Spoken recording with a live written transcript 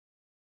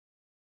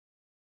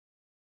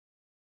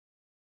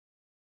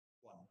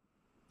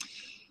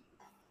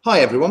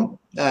Hi everyone,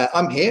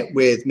 I'm here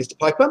with Mr.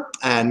 Piper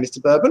and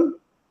Mr. Bourbon.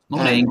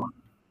 Morning.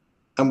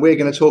 And we're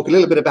going to talk a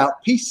little bit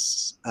about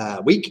Peace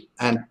Week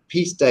and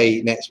Peace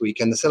Day next week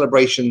and the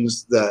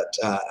celebrations that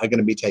are going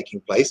to be taking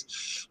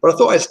place. But I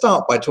thought I'd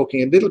start by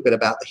talking a little bit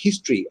about the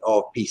history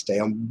of Peace Day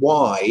and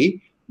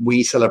why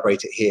we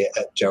celebrate it here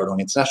at Jerudong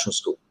International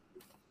School.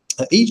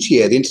 Each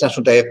year, the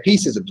International Day of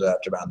Peace is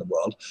observed around the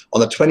world on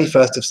the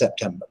 21st of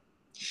September.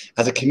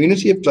 As a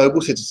community of global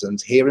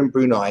citizens here in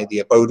Brunei, the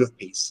abode of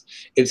peace,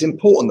 it is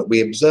important that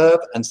we observe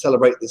and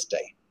celebrate this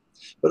day,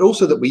 but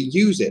also that we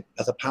use it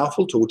as a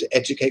powerful tool to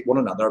educate one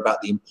another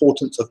about the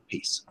importance of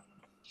peace.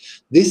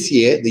 This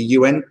year, the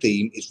UN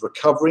theme is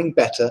Recovering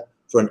Better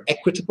for an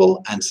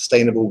Equitable and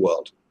Sustainable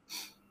World.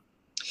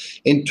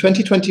 In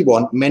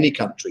 2021, many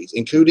countries,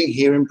 including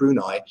here in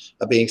Brunei,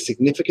 are being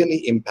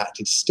significantly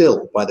impacted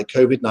still by the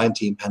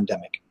COVID-19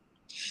 pandemic.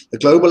 The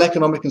global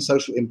economic and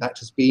social impact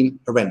has been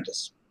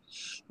horrendous.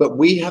 But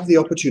we have the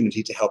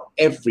opportunity to help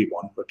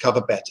everyone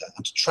recover better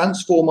and to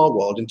transform our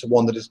world into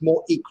one that is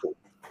more equal,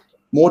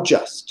 more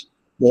just,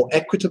 more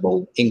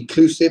equitable,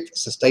 inclusive,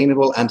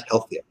 sustainable, and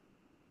healthier.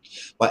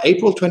 By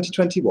April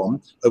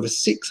 2021, over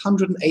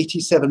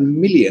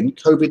 687 million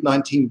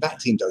COVID-19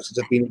 vaccine doses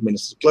have been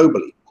administered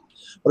globally,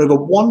 but over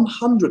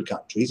 100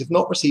 countries have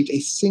not received a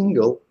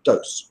single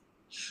dose.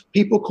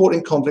 People caught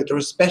in conflict are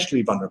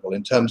especially vulnerable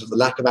in terms of the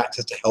lack of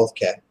access to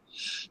healthcare.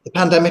 The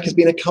pandemic has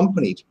been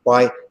accompanied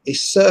by a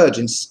surge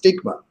in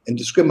stigma and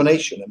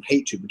discrimination and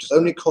hatred, which has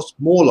only cost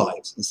more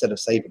lives instead of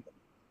saving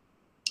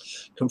them.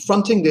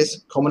 Confronting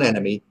this common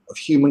enemy of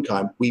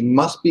humankind, we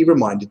must be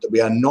reminded that we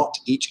are not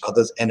each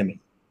other's enemy.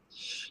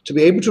 To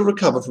be able to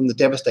recover from the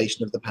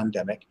devastation of the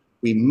pandemic,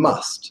 we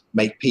must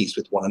make peace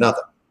with one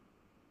another.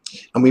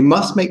 And we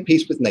must make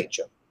peace with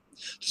nature.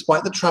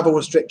 Despite the travel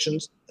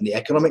restrictions and the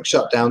economic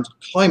shutdowns,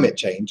 climate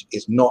change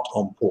is not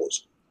on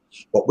pause.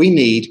 What we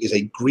need is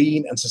a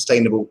green and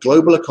sustainable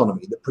global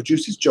economy that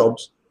produces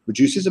jobs,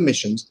 reduces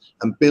emissions,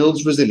 and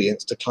builds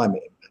resilience to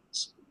climate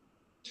impacts.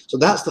 So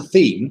that's the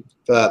theme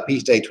for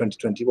Peace Day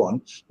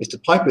 2021.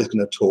 Mr. Piper is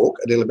going to talk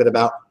a little bit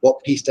about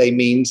what Peace Day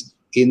means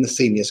in the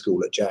senior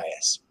school at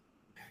JIS.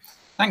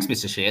 Thanks,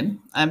 Mr. Sheehan.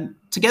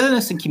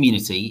 Togetherness and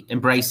community,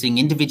 embracing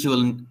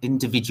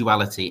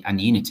individuality and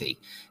unity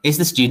is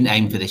the student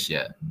aim for this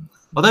year.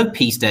 Although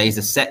Peace Day is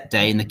a set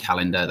day in the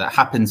calendar that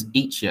happens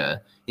each year,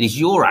 it is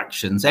your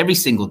actions every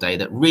single day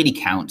that really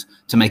count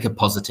to make a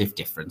positive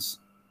difference.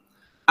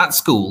 At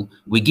school,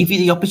 we give you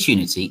the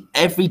opportunity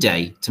every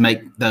day to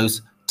make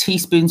those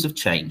teaspoons of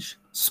change,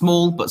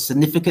 small but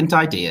significant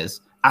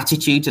ideas,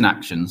 attitudes and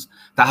actions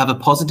that have a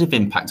positive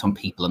impact on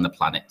people and the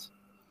planet.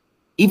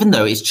 Even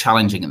though it's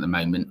challenging at the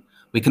moment,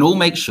 we can all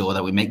make sure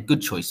that we make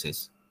good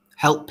choices,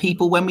 help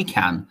people when we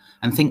can,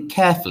 and think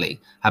carefully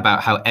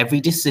about how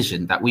every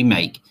decision that we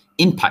make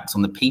impacts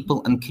on the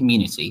people and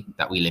community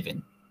that we live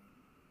in.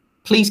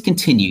 Please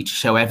continue to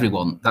show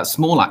everyone that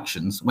small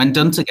actions, when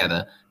done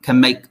together, can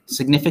make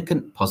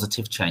significant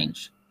positive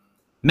change.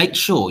 Make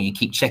sure you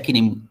keep checking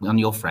in on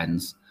your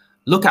friends,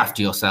 look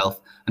after yourself,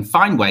 and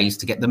find ways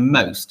to get the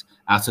most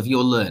out of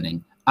your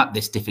learning at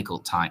this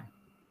difficult time.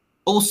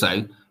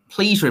 Also,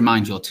 please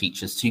remind your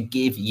teachers to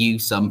give you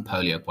some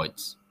polio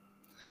points.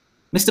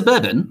 Mr.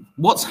 Bourbon,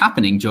 what's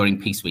happening during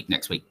Peace Week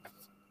next week?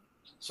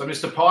 So,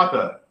 Mr.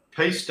 Piper,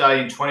 Peace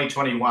Day in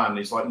 2021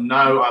 is like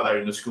no other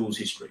in the school's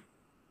history.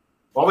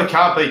 While we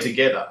can't be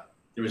together,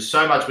 there is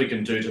so much we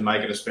can do to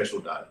make it a special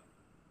day.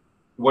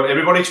 We want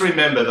everybody to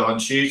remember that on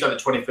Tuesday, the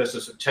 21st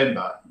of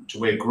September, to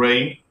wear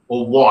green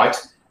or white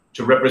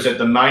to represent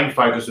the main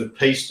focus of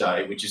Peace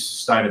Day, which is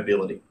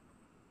sustainability.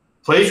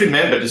 Please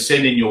remember to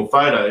send in your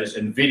photos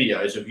and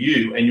videos of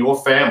you and your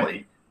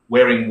family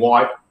wearing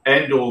white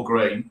and or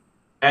green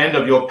and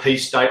of your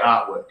Peace Day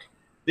artwork.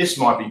 This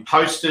might be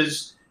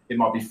posters, it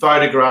might be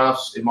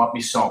photographs, it might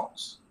be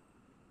songs.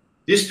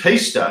 This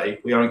Peace Day,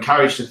 we are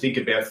encouraged to think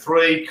about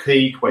three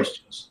key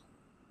questions.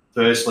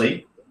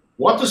 Firstly,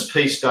 what does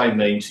Peace Day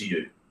mean to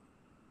you?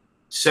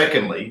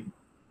 Secondly,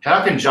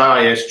 how can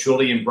JIS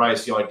truly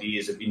embrace the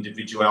ideas of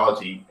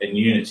individuality and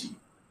unity?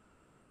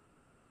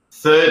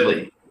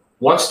 Thirdly,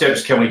 what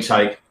steps can we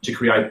take to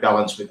create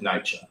balance with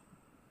nature?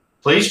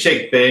 Please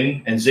check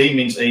Ben and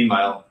Zemin's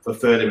email for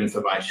further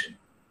information.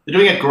 They're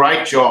doing a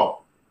great job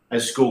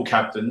as school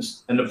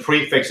captains, and the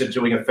prefects are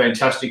doing a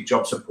fantastic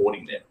job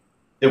supporting them.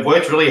 They've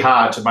worked really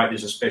hard to make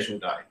this a special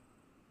day.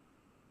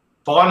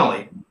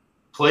 Finally,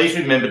 please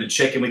remember to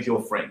check in with your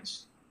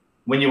friends.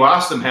 When you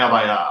ask them how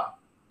they are,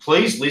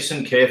 please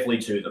listen carefully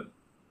to them.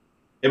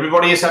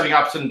 Everybody is having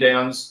ups and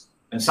downs,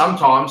 and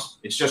sometimes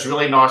it's just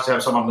really nice to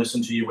have someone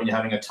listen to you when you're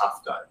having a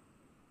tough day.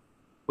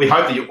 We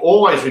hope that you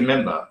always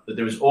remember that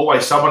there is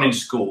always someone in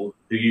school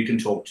who you can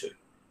talk to.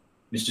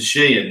 Mr.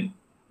 Sheehan,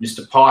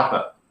 Mr.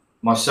 Piper,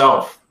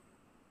 myself,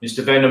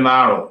 Mr. Van der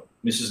Marel,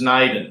 Mrs.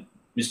 Naden,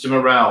 Mr.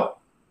 Morrell,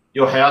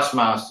 your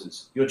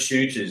housemasters, your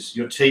tutors,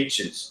 your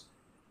teachers,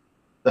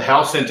 the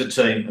health centre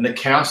team and the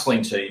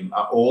counselling team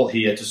are all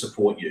here to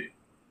support you.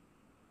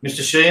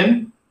 Mr.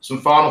 Sheehan,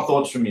 some final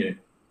thoughts from you.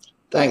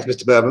 Thanks,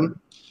 Mr. Bourbon.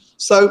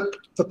 So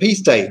for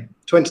Peace Day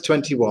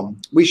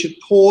 2021, we should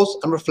pause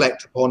and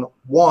reflect upon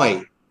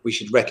why we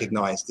should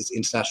recognise this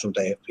International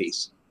Day of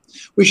Peace.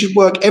 We should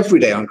work every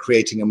day on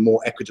creating a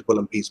more equitable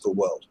and peaceful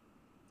world.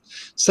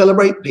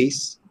 Celebrate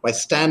peace by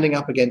standing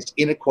up against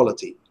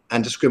inequality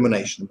and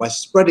discrimination, by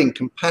spreading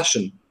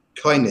compassion,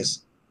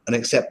 kindness and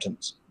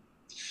acceptance.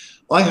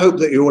 I hope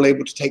that you're all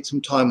able to take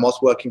some time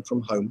whilst working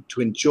from home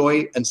to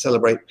enjoy and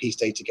celebrate Peace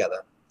Day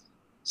together.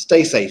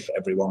 Stay safe,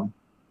 everyone,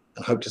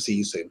 and hope to see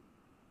you soon.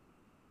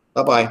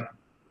 Bye-bye.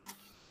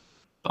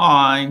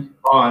 Bye.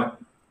 Bye.